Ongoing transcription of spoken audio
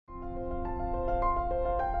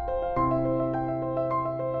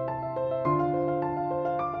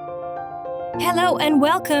Hello and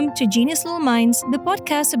welcome to Genius Little Minds, the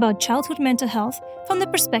podcast about childhood mental health from the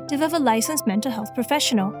perspective of a licensed mental health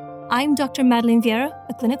professional. I'm Dr. Madeline Vieira,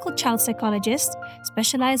 a clinical child psychologist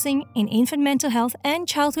specializing in infant mental health and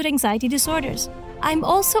childhood anxiety disorders. I'm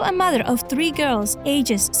also a mother of 3 girls,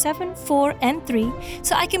 ages 7, 4, and 3,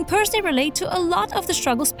 so I can personally relate to a lot of the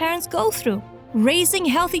struggles parents go through. Raising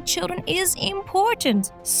healthy children is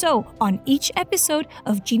important. So, on each episode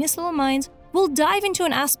of Genius Little Minds, we'll dive into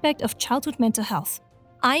an aspect of childhood mental health.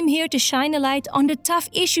 I'm here to shine a light on the tough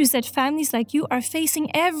issues that families like you are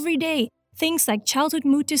facing every day. Things like childhood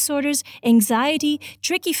mood disorders, anxiety,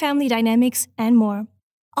 tricky family dynamics, and more.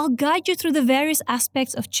 I'll guide you through the various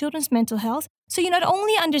aspects of children's mental health so you not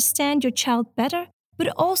only understand your child better,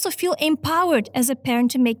 but also feel empowered as a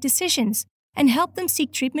parent to make decisions and help them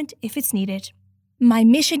seek treatment if it's needed. My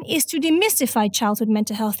mission is to demystify childhood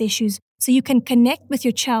mental health issues so you can connect with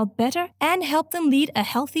your child better and help them lead a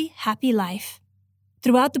healthy, happy life.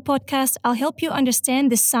 Throughout the podcast, I'll help you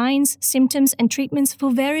understand the signs, symptoms, and treatments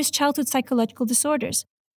for various childhood psychological disorders.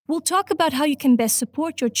 We'll talk about how you can best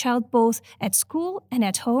support your child both at school and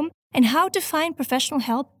at home, and how to find professional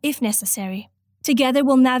help if necessary. Together,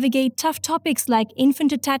 we'll navigate tough topics like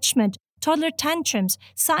infant attachment, toddler tantrums,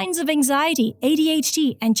 signs of anxiety,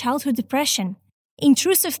 ADHD, and childhood depression,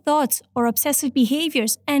 intrusive thoughts or obsessive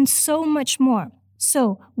behaviors, and so much more.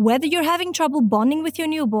 So, whether you're having trouble bonding with your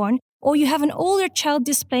newborn or you have an older child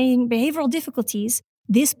displaying behavioral difficulties,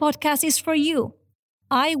 this podcast is for you.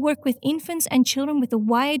 I work with infants and children with a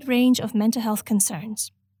wide range of mental health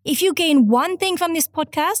concerns. If you gain one thing from this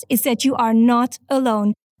podcast, it's that you are not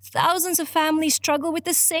alone. Thousands of families struggle with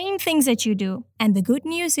the same things that you do. And the good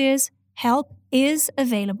news is, help is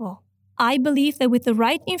available. I believe that with the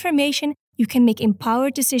right information, you can make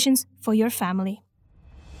empowered decisions for your family.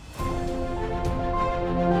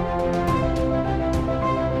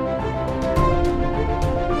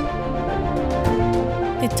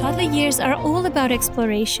 The toddler years are all about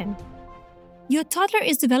exploration. Your toddler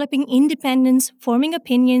is developing independence, forming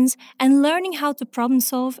opinions, and learning how to problem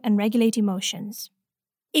solve and regulate emotions.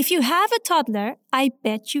 If you have a toddler, I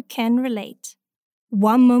bet you can relate.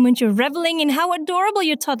 One moment you're reveling in how adorable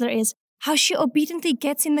your toddler is, how she obediently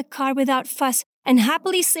gets in the car without fuss and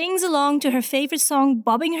happily sings along to her favorite song,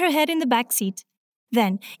 bobbing her head in the back seat.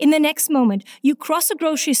 Then, in the next moment, you cross a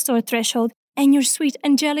grocery store threshold and your sweet,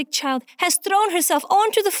 angelic child has thrown herself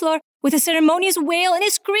onto the floor with a ceremonious wail and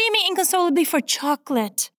is screaming inconsolably for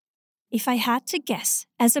chocolate. If I had to guess,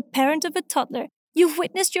 as a parent of a toddler, you've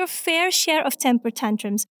witnessed your fair share of temper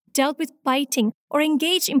tantrums, dealt with biting, or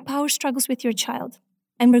engaged in power struggles with your child.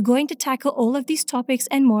 And we're going to tackle all of these topics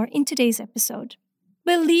and more in today's episode.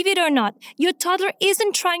 Believe it or not, your toddler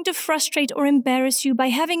isn't trying to frustrate or embarrass you by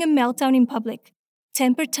having a meltdown in public.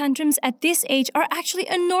 Temper tantrums at this age are actually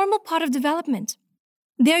a normal part of development.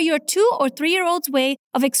 They're your 2 or 3-year-old's way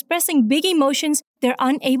of expressing big emotions they're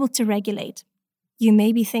unable to regulate. You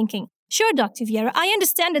may be thinking, sure, Dr. Vieira, I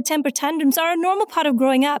understand that temper tantrums are a normal part of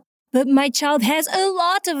growing up, but my child has a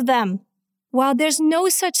lot of them. While there's no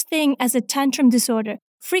such thing as a tantrum disorder,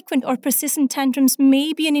 frequent or persistent tantrums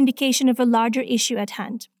may be an indication of a larger issue at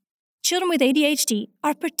hand. Children with ADHD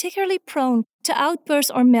are particularly prone to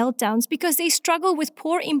outbursts or meltdowns because they struggle with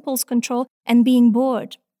poor impulse control and being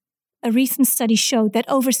bored. A recent study showed that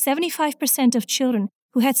over 75% of children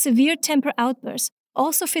who had severe temper outbursts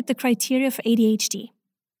also fit the criteria for ADHD.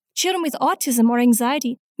 Children with autism or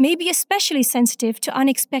anxiety may be especially sensitive to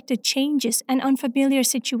unexpected changes and unfamiliar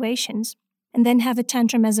situations, and then have a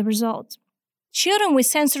tantrum as a result. Children with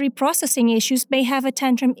sensory processing issues may have a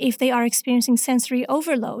tantrum if they are experiencing sensory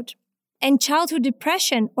overload. And childhood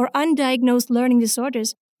depression or undiagnosed learning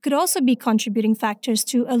disorders could also be contributing factors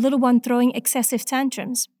to a little one throwing excessive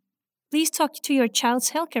tantrums. Please talk to your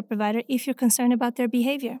child's healthcare provider if you're concerned about their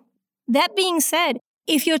behavior. That being said,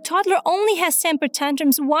 if your toddler only has temper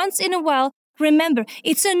tantrums once in a while, remember,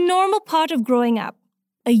 it's a normal part of growing up.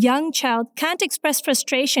 A young child can't express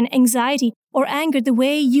frustration, anxiety, or anger the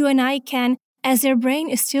way you and I can, as their brain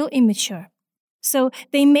is still immature. So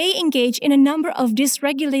they may engage in a number of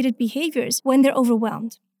dysregulated behaviors when they're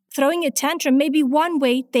overwhelmed. Throwing a tantrum may be one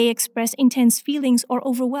way they express intense feelings or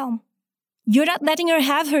overwhelm. You're not letting her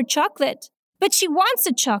have her chocolate, but she wants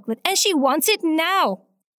the chocolate and she wants it now.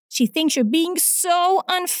 She thinks you're being so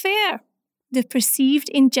unfair. The perceived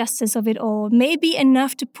injustice of it all may be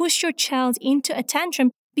enough to push your child into a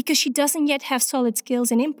tantrum because she doesn't yet have solid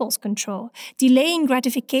skills in impulse control, delaying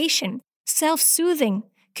gratification, self-soothing,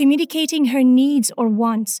 communicating her needs or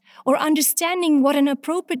wants, or understanding what an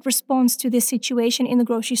appropriate response to this situation in the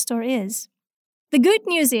grocery store is. The good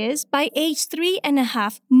news is, by age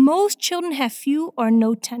 3.5, most children have few or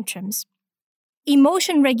no tantrums.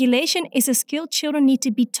 Emotion regulation is a skill children need to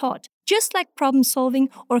be taught, just like problem solving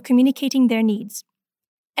or communicating their needs.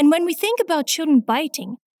 And when we think about children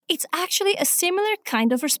biting, it's actually a similar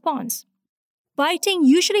kind of response. Biting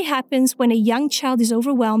usually happens when a young child is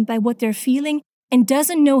overwhelmed by what they're feeling and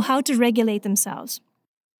doesn't know how to regulate themselves.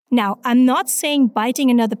 Now, I'm not saying biting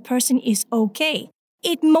another person is okay.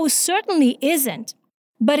 It most certainly isn't.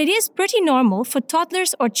 But it is pretty normal for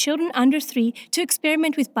toddlers or children under 3 to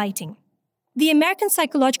experiment with biting. The American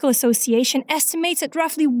Psychological Association estimates that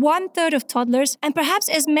roughly 1/3 of toddlers and perhaps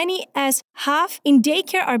as many as half in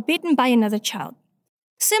daycare are bitten by another child.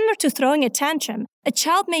 Similar to throwing a tantrum, a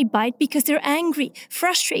child may bite because they're angry,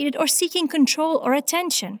 frustrated, or seeking control or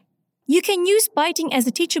attention. You can use biting as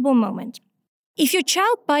a teachable moment. If your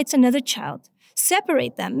child bites another child,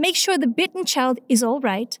 separate them, make sure the bitten child is all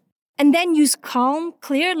right, and then use calm,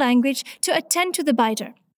 clear language to attend to the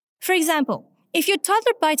biter. For example, if your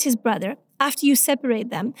toddler bites his brother, after you separate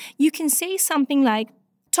them, you can say something like,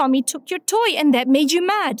 "Tommy took your toy and that made you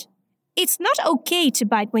mad." It's not okay to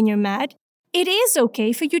bite when you're mad. It is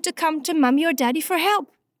okay for you to come to mommy or daddy for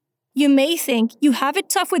help. You may think you have it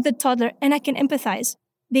tough with the toddler, and I can empathize.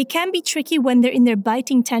 They can be tricky when they're in their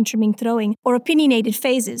biting, tantruming, throwing, or opinionated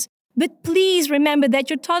phases. But please remember that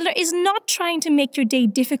your toddler is not trying to make your day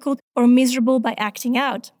difficult or miserable by acting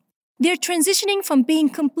out. They're transitioning from being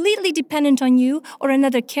completely dependent on you or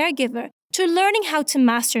another caregiver to learning how to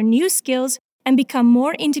master new skills and become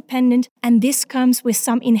more independent, and this comes with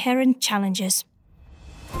some inherent challenges.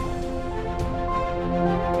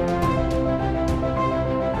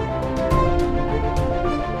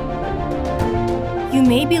 You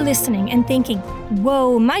may be listening and thinking,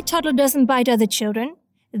 "Whoa, my toddler doesn't bite other children.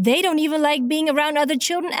 They don't even like being around other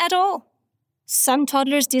children at all." Some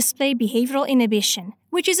toddlers display behavioral inhibition,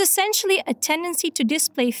 which is essentially a tendency to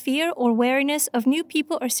display fear or wariness of new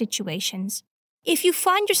people or situations. If you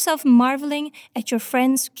find yourself marveling at your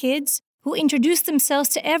friends' kids who introduce themselves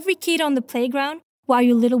to every kid on the playground while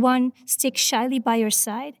your little one sticks shyly by your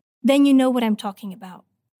side, then you know what I'm talking about.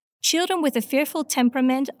 Children with a fearful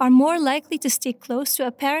temperament are more likely to stick close to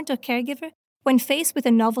a parent or caregiver when faced with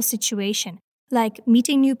a novel situation, like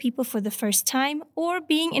meeting new people for the first time or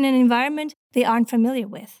being in an environment they aren't familiar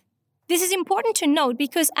with. This is important to note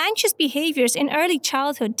because anxious behaviors in early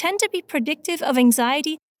childhood tend to be predictive of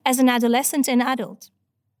anxiety as an adolescent and adult.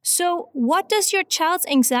 So, what does your child's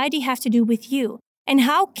anxiety have to do with you, and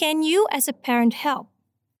how can you as a parent help?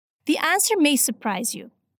 The answer may surprise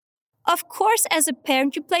you. Of course, as a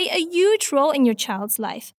parent, you play a huge role in your child's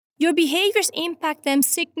life. Your behaviors impact them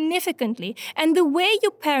significantly, and the way you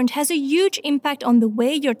parent has a huge impact on the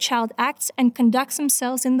way your child acts and conducts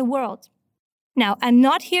themselves in the world. Now, I'm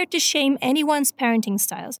not here to shame anyone's parenting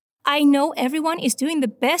styles. I know everyone is doing the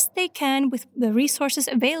best they can with the resources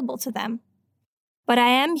available to them. But I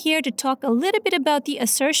am here to talk a little bit about the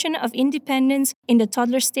assertion of independence in the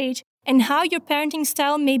toddler stage and how your parenting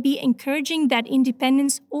style may be encouraging that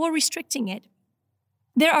independence or restricting it.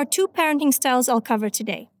 There are 2 parenting styles I'll cover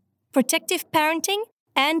today: protective parenting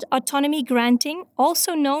and autonomy granting,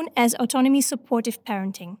 also known as autonomy supportive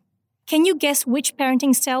parenting. Can you guess which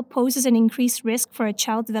parenting style poses an increased risk for a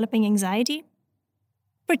child developing anxiety?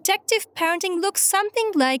 Protective parenting looks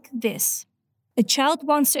something like this. A child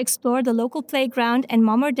wants to explore the local playground and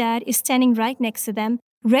mom or dad is standing right next to them,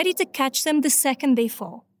 ready to catch them the second they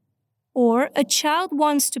fall. Or a child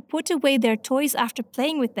wants to put away their toys after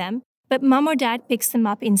playing with them, but mom or dad picks them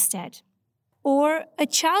up instead. Or a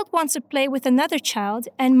child wants to play with another child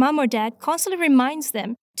and mom or dad constantly reminds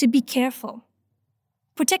them to be careful.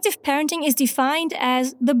 Protective parenting is defined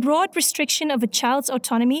as the broad restriction of a child's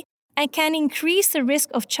autonomy and can increase the risk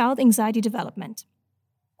of child anxiety development.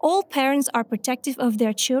 All parents are protective of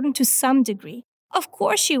their children to some degree. Of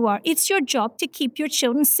course you are. It's your job to keep your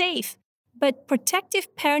children safe. But protective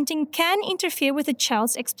parenting can interfere with a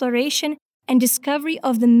child's exploration and discovery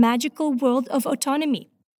of the magical world of autonomy,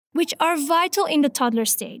 which are vital in the toddler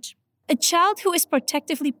stage. A child who is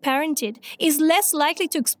protectively parented is less likely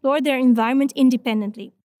to explore their environment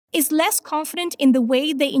independently, is less confident in the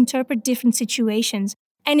way they interpret different situations,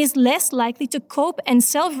 and is less likely to cope and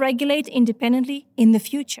self-regulate independently in the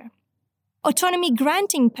future.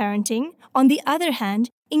 Autonomy-granting parenting, on the other hand,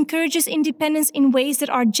 encourages independence in ways that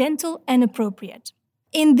are gentle and appropriate.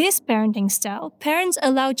 In this parenting style, parents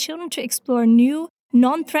allow children to explore new,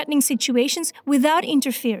 non-threatening situations without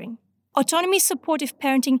interfering. Autonomy-supportive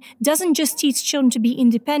parenting doesn't just teach children to be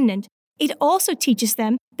independent, it also teaches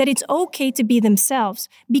them that it's okay to be themselves,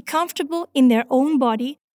 be comfortable in their own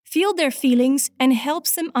body, feel their feelings, and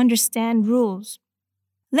helps them understand rules.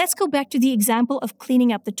 Let's go back to the example of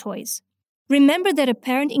cleaning up the toys. Remember that a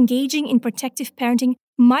parent engaging in protective parenting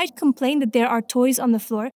might complain that there are toys on the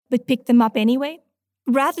floor but pick them up anyway.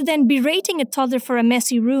 Rather than berating a toddler for a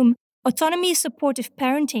messy room, autonomy supportive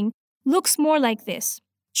parenting looks more like this.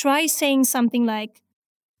 Try saying something like,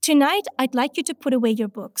 "Tonight, I'd like you to put away your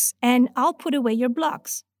books, and I'll put away your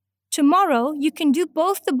blocks. Tomorrow, you can do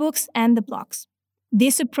both the books and the blocks."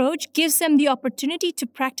 This approach gives them the opportunity to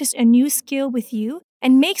practice a new skill with you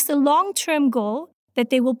and makes the long-term goal that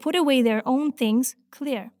they will put away their own things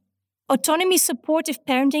clear. Autonomy supportive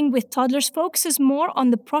parenting with toddlers focuses more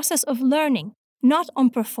on the process of learning, not on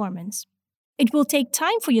performance. It will take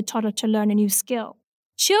time for your toddler to learn a new skill.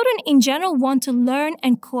 Children in general want to learn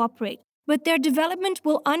and cooperate, but their development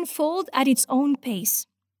will unfold at its own pace.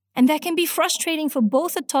 And that can be frustrating for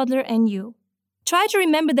both the toddler and you. Try to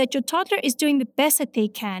remember that your toddler is doing the best that they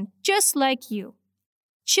can, just like you.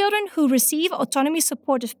 Children who receive autonomy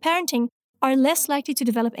supportive parenting are less likely to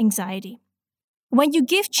develop anxiety. When you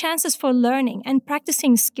give chances for learning and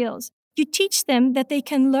practicing skills, you teach them that they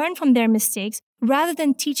can learn from their mistakes rather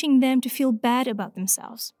than teaching them to feel bad about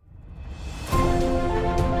themselves.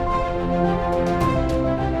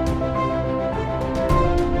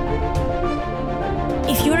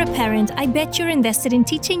 If you're a parent, I bet you're invested in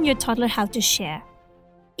teaching your toddler how to share.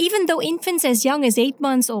 Even though infants as young as 8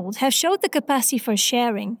 months old have showed the capacity for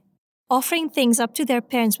sharing, offering things up to their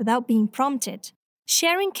parents without being prompted,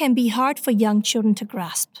 sharing can be hard for young children to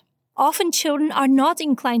grasp. Often children are not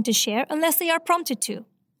inclined to share unless they are prompted to.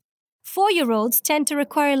 4-year-olds tend to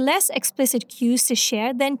require less explicit cues to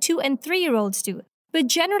share than 2- and 3-year-olds do, but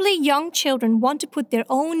generally young children want to put their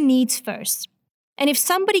own needs first. And if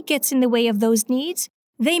somebody gets in the way of those needs,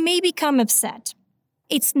 they may become upset.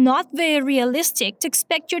 It's not very realistic to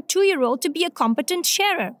expect your 2-year-old to be a competent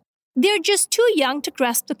sharer. They're just too young to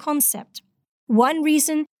grasp the concept. One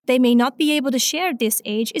reason they may not be able to share at this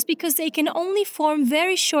age is because they can only form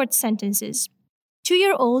very short sentences.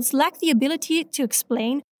 2-year-olds lack the ability to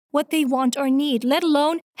explain what they want or need, let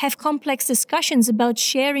alone have complex discussions about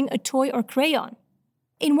sharing a toy or crayon.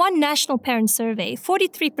 In one national parent survey,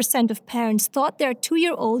 43% of parents thought their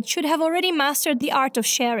 2-year-old should have already mastered the art of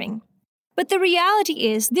sharing. But the reality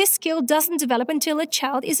is, this skill doesn't develop until a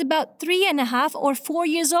child is about 3.5 or 4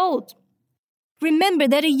 years old. Remember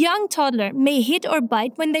that a young toddler may hit or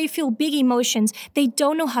bite when they feel big emotions they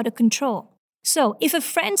don't know how to control. So, if a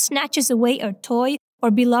friend snatches away a toy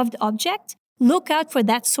or beloved object, look out for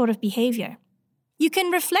that sort of behavior. You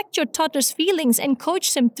can reflect your toddler's feelings and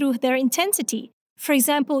coach them through their intensity. For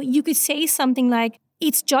example, you could say something like,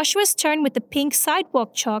 "It's Joshua's turn with the pink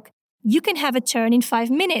sidewalk chalk. You can have a turn in 5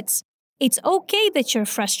 minutes. It's okay that you're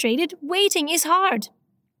frustrated. Waiting is hard."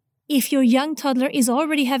 If your young toddler is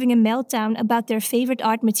already having a meltdown about their favorite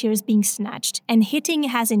art materials being snatched and hitting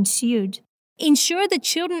has ensued, ensure the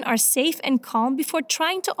children are safe and calm before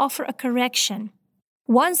trying to offer a correction.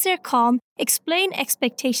 Once they're calm, explain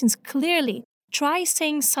expectations clearly. Try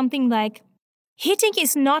saying something like, "Hitting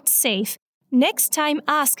is not safe. Next time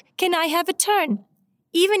ask, 'Can I have a turn?'"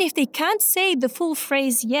 Even if they can't say the full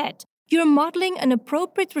phrase yet, you're modeling an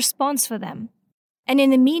appropriate response for them. And in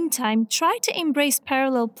the meantime, try to embrace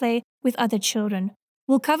parallel play with other children.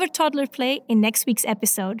 We'll cover toddler play in next week's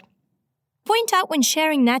episode. Point out when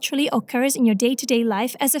sharing naturally occurs in your day-to-day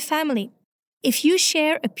life as a family. If you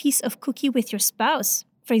share a piece of cookie with your spouse,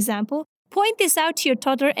 for example, point this out to your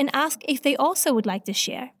toddler and ask if they also would like to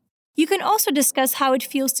share. You can also discuss how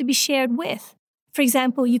it feels to be shared with. For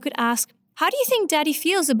example, you could ask, "How do you think Daddy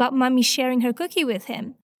feels about Mommy sharing her cookie with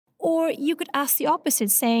him?" Or you could ask the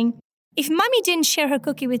opposite, saying, "If Mommy didn't share her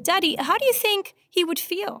cookie with Daddy, how do you think he would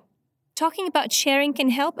feel?" Talking about sharing can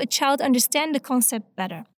help a child understand the concept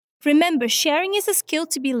better. Remember, sharing is a skill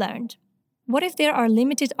to be learned. What if there are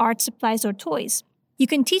limited art supplies or toys? You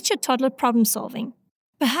can teach your toddler problem solving.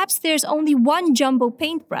 Perhaps there's only one jumbo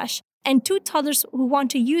paintbrush and 2 toddlers who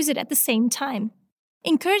want to use it at the same time.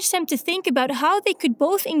 Encourage them to think about how they could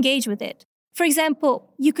both engage with it. For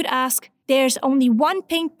example, you could ask, "There's only one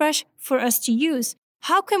paintbrush for us to use.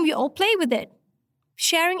 How can we all play with it?"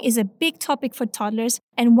 Sharing is a big topic for toddlers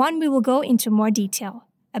and one we will go into more detail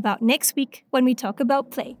about next week when we talk about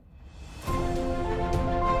play.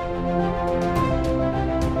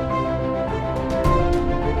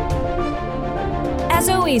 As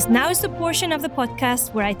always, now is the portion of the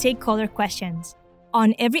podcast where I take caller questions.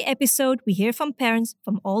 On every episode, we hear from parents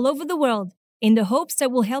from all over the world in the hopes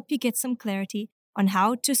that will help you get some clarity on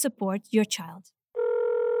how to support your child.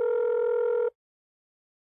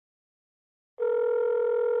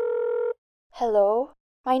 Hello,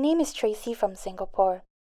 my name is Tracy from Singapore.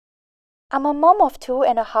 I'm a mom of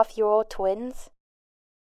 2.5-year-old twins,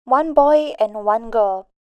 1 boy and 1 girl.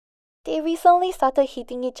 They recently started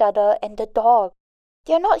hitting each other and the dog.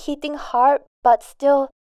 They're not hitting hard, but still,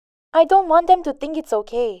 I don't want them to think it's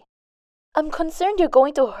okay. I'm concerned you're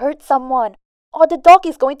going to hurt someone, or the dog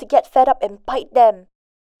is going to get fed up and bite them.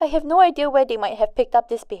 I have no idea where they might have picked up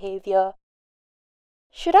this behavior.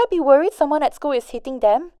 Should I be worried someone at school is hitting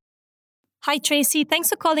them? Hi, Tracy. Thanks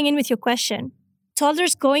for calling in with your question.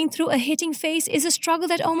 Toddlers going through a hitting phase is a struggle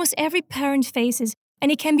that almost every parent faces,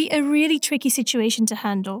 and it can be a really tricky situation to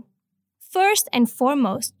handle. First and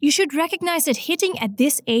foremost, you should recognize that hitting at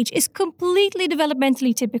this age is completely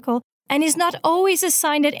developmentally typical and is not always a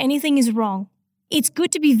sign that anything is wrong. It's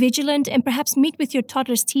good to be vigilant and perhaps meet with your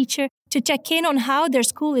toddler's teacher to check in on how their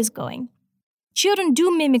school is going. Children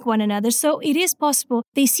do mimic one another, so it is possible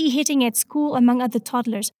they see hitting at school among other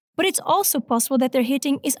toddlers, but it's also possible that their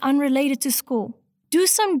hitting is unrelated to school. Do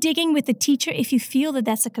some digging with the teacher if you feel that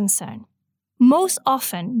that's a concern. Most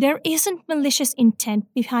often, there isn't malicious intent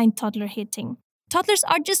behind toddler hitting. Toddlers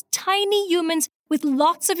are just tiny humans with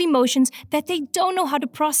lots of emotions that they don't know how to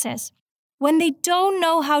process. When they don't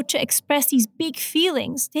know how to express these big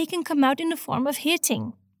feelings, they can come out in the form of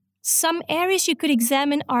hitting. Some areas you could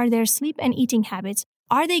examine are their sleep and eating habits.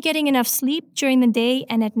 Are they getting enough sleep during the day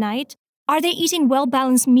and at night? Are they eating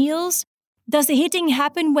well-balanced meals? Does the hitting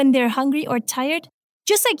happen when they're hungry or tired?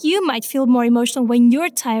 Just like you might feel more emotional when you're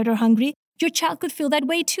tired or hungry, your child could feel that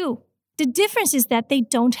way too. The difference is that they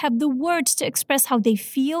don't have the words to express how they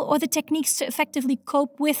feel or the techniques to effectively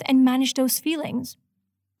cope with and manage those feelings.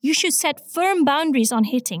 You should set firm boundaries on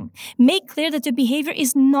hitting. Make clear that the behavior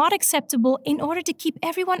is not acceptable in order to keep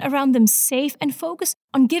everyone around them safe and focus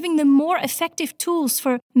on giving them more effective tools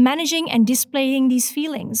for managing and displaying these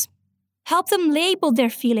feelings. Help them label their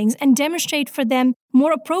feelings and demonstrate for them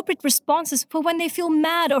more appropriate responses for when they feel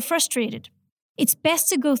mad or frustrated. It's best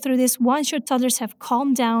to go through this once your toddlers have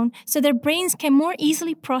calmed down so their brains can more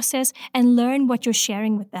easily process and learn what you're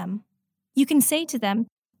sharing with them. You can say to them,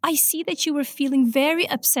 "I see that you were feeling very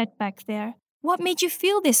upset back there. What made you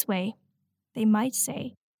feel this way?" They might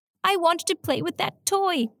say, "I wanted to play with that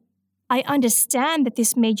toy." "I understand that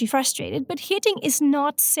this made you frustrated, but hitting is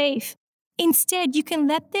not safe. Instead, you can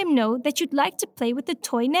let them know that you'd like to play with the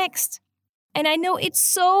toy next. And I know it's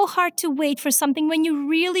so hard to wait for something when you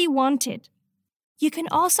really want it. You can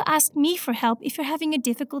also ask me for help if you're having a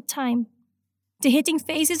difficult time." The hitting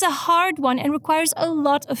phase is a hard one and requires a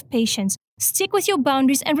lot of patience. Stick with your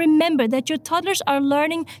boundaries and remember that your toddlers are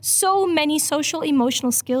learning so many social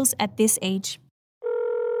emotional skills at this age.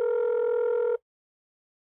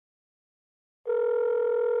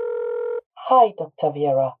 Hi, Dr.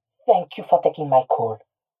 Vieira. Thank you for taking my call.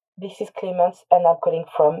 This is Clemens and I'm calling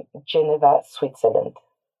from Geneva, Switzerland.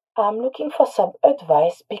 I'm looking for some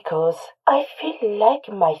advice because I feel like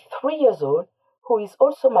my 3 years old, who is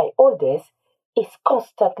also my oldest, is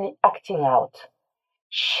constantly acting out.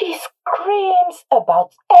 She screams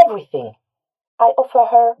about everything. I offer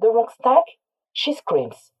her the wrong snack, she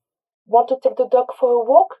screams. Want to take the dog for a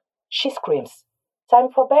walk? She screams. Time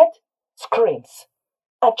for bed? Screams.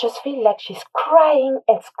 I just feel like she's crying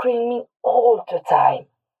and screaming all the time.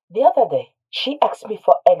 The other day, she asked me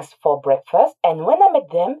for eggs for breakfast, and when I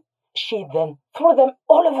made them, she then threw them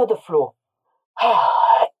all over the floor.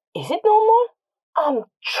 Is it normal? I'm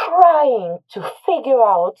trying to figure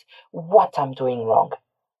out what I'm doing wrong.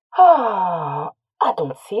 I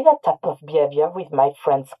don't see that type of behavior with my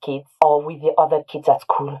friends' kids or with the other kids at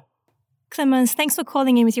school. Clemens, thanks for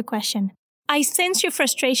calling in with your question. I sense your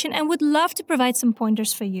frustration and would love to provide some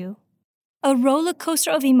pointers for you. A roller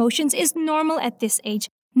coaster of emotions is normal at this age.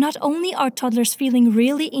 Not only are toddlers feeling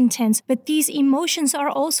really intense, but these emotions are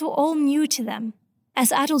also all new to them.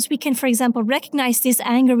 As adults, we can, for example, recognize this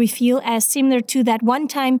anger we feel as similar to that one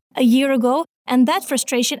time a year ago, and that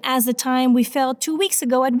frustration as the time we felt 2 weeks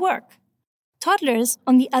ago at work. Toddlers,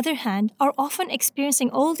 on the other hand, are often experiencing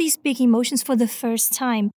all these big emotions for the first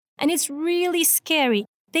time, and it's really scary.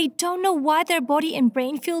 They don't know why their body and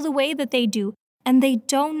brain feel the way that they do, and they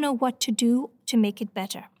don't know what to do to make it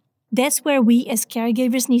better. That's where we as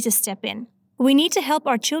caregivers need to step in. We need to help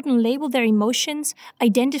our children label their emotions,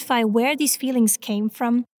 identify where these feelings came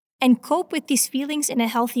from, and cope with these feelings in a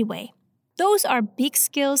healthy way. Those are big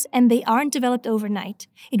skills and they aren't developed overnight.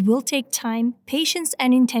 It will take time, patience,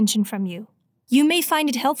 and intention from you. You may find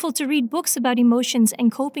it helpful to read books about emotions and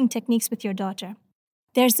coping techniques with your daughter.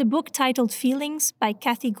 There's a book titled Feelings by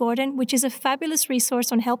Kathy Gordon, which is a fabulous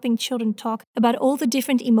resource on helping children talk about all the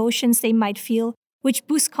different emotions they might feel, which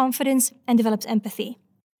boosts confidence and develops empathy.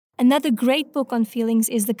 Another great book on feelings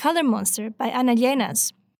is The Color Monster by Anna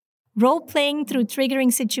Llenas. Role-playing through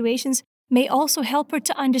triggering situations may also help her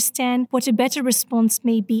to understand what a better response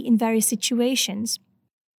may be in various situations.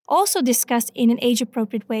 Also discuss in an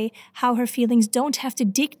age-appropriate way how her feelings don't have to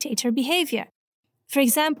dictate her behavior. For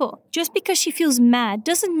example, just because she feels mad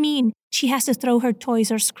doesn't mean she has to throw her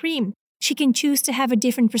toys or scream. She can choose to have a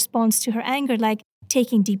different response to her anger, like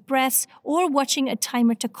taking deep breaths or watching a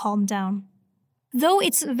timer to calm down. Though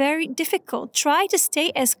it's very difficult, try to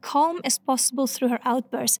stay as calm as possible through her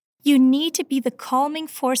outbursts. You need to be the calming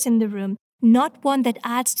force in the room, not one that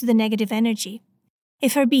adds to the negative energy.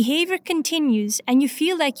 If her behavior continues and you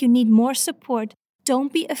feel like you need more support,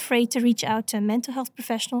 don't be afraid to reach out to a mental health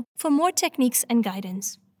professional for more techniques and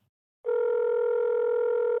guidance.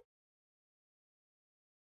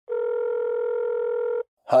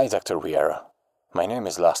 Hi, Dr. Vieira. My name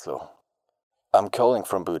is Laszlo. I'm calling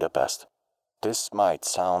from Budapest. This might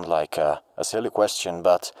sound like a silly question,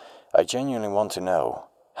 but I genuinely want to know,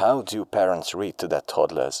 how do parents read to their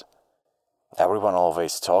toddlers? Everyone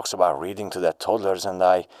always talks about reading to their toddlers, and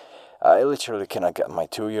I literally cannot get my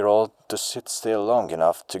 2-year-old to sit still long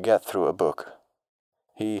enough to get through a book.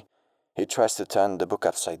 He tries to turn the book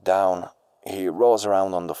upside down, he rolls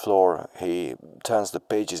around on the floor, he turns the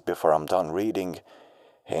pages before I'm done reading,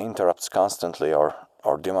 he interrupts constantly or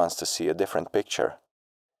demands to see a different picture.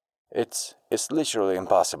 It's literally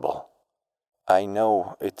impossible. I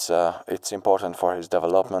know it's important for his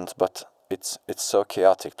development, but it's so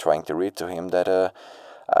chaotic trying to read to him that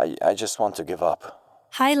I just want to give up.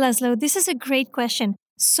 Hi, Laszlo. This is a great question.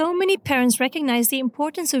 So many parents recognize the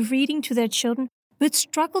importance of reading to their children, but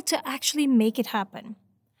struggle to actually make it happen.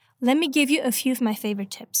 Let me give you a few of my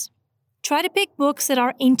favorite tips. Try to pick books that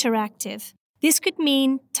are interactive. This could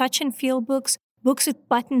mean touch and feel books, books with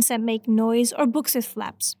buttons that make noise, or books with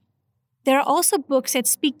flaps. There are also books that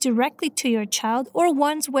speak directly to your child, or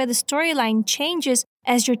ones where the storyline changes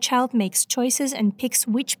as your child makes choices and picks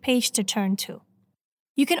which page to turn to.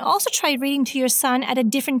 You can also try reading to your son at a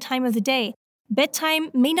different time of the day.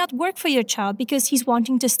 Bedtime may not work for your child because he's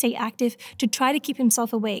wanting to stay active to try to keep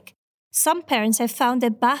himself awake. Some parents have found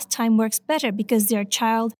that bath time works better because their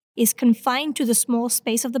child is confined to the small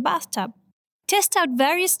space of the bathtub. Test out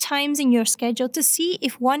various times in your schedule to see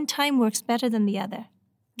if one time works better than the other.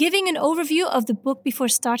 Giving an overview of the book before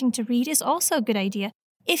starting to read is also a good idea.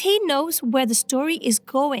 If he knows where the story is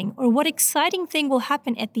going or what exciting thing will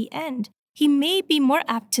happen at the end, he may be more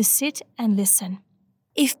apt to sit and listen.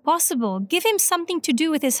 If possible, give him something to do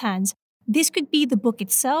with his hands. This could be the book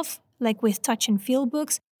itself, like with touch and feel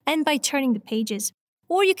books, and by turning the pages.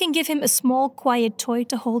 Or you can give him a small, quiet toy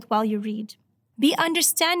to hold while you read. Be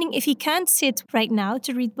understanding if he can't sit right now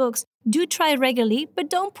to read books. Do try regularly, but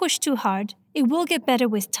don't push too hard. It will get better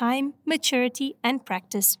with time, maturity, and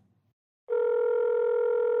practice.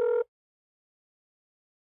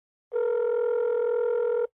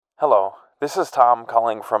 Hello, this is Tom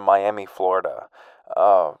calling from Miami, Florida.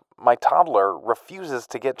 My toddler refuses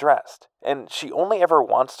to get dressed, and she only ever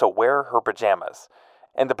wants to wear her pajamas.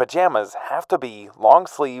 And the pajamas have to be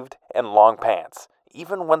long-sleeved and long pants,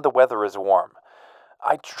 even when the weather is warm.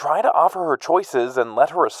 I try to offer her choices and let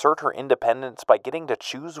her assert her independence by getting to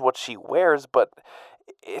choose what she wears, but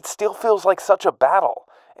it still feels like such a battle,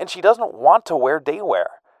 and she doesn't want to wear daywear.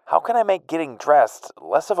 How can I make getting dressed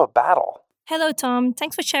less of a battle? Hello, Tom.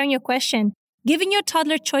 Thanks for sharing your question. Giving your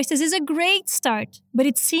toddler choices is a great start, but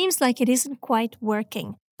it seems like it isn't quite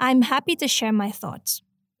working. I'm happy to share my thoughts.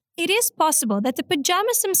 It is possible that the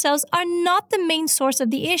pajamas themselves are not the main source of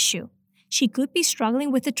the issue. She could be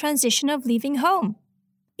struggling with the transition of leaving home.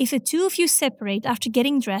 If the two of you separate after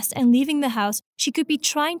getting dressed and leaving the house, she could be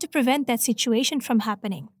trying to prevent that situation from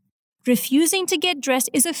happening. Refusing to get dressed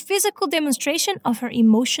is a physical demonstration of her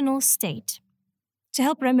emotional state. To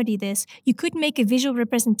help remedy this, you could make a visual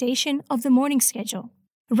representation of the morning schedule.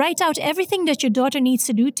 Write out everything that your daughter needs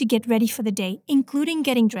to do to get ready for the day, including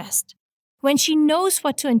getting dressed. When she knows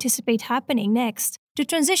what to anticipate happening next, the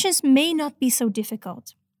transitions may not be so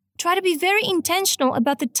difficult. Try to be very intentional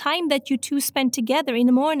about the time that you two spend together in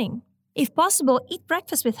the morning. If possible, eat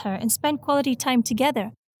breakfast with her and spend quality time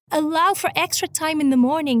together. Allow for extra time in the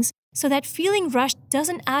mornings so that feeling rushed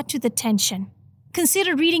doesn't add to the tension.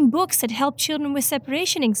 Consider reading books that help children with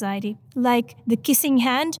separation anxiety, like The Kissing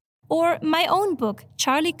Hand or my own book,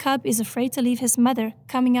 Charlie Cub is Afraid to Leave His Mother,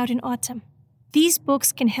 coming out in autumn. These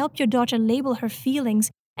books can help your daughter label her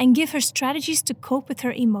feelings and give her strategies to cope with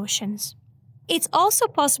her emotions. It's also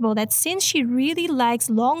possible that since she really likes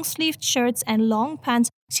long-sleeved shirts and long pants,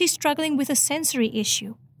 she's struggling with a sensory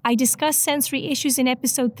issue. I discuss sensory issues in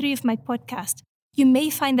episode 3 of my podcast. You may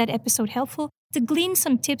find that episode helpful to glean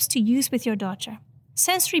some tips to use with your daughter.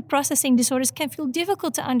 Sensory processing disorders can feel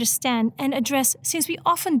difficult to understand and address since we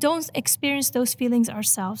often don't experience those feelings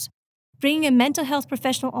ourselves. Bringing a mental health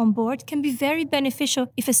professional on board can be very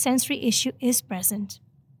beneficial if a sensory issue is present.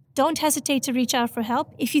 Don't hesitate to reach out for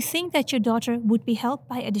help if you think that your daughter would be helped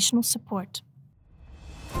by additional support.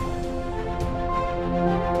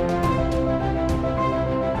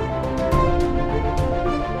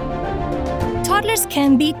 Toddlers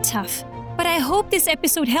can be tough, but I hope this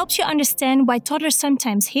episode helps you understand why toddlers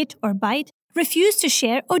sometimes hit or bite, refuse to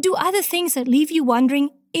share, or do other things that leave you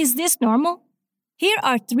wondering, is this normal? Here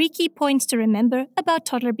are 3 key points to remember about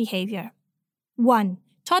toddler behavior. 1.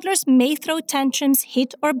 Toddlers may throw tantrums,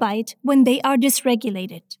 hit, or bite when they are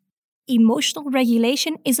dysregulated. Emotional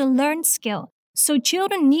regulation is a learned skill, so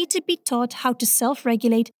children need to be taught how to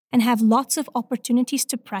self-regulate and have lots of opportunities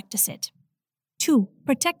to practice it. 2.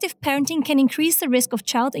 Protective parenting can increase the risk of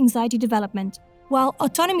child anxiety development, while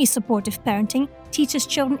autonomy-supportive parenting teaches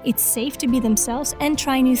children it's safe to be themselves and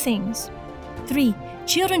try new things. 3.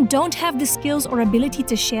 Children don't have the skills or ability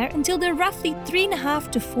to share until they're roughly 3.5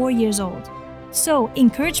 to 4 years old. So,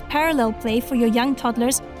 encourage parallel play for your young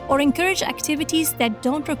toddlers or encourage activities that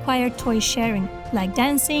don't require toy sharing, like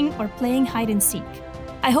dancing or playing hide and seek.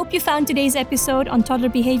 I hope you found today's episode on toddler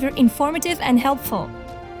behavior informative and helpful.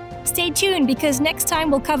 Stay tuned because next time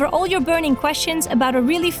we'll cover all your burning questions about a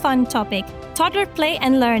really fun topic, toddler play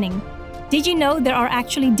and learning. Did you know there are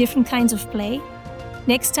actually different kinds of play?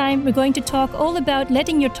 Next time, we're going to talk all about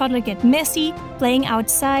letting your toddler get messy, playing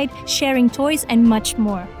outside, sharing toys, and much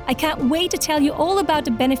more. I can't wait to tell you all about the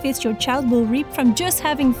benefits your child will reap from just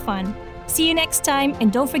having fun. See you next time,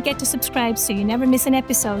 and don't forget to subscribe so you never miss an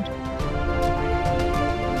episode.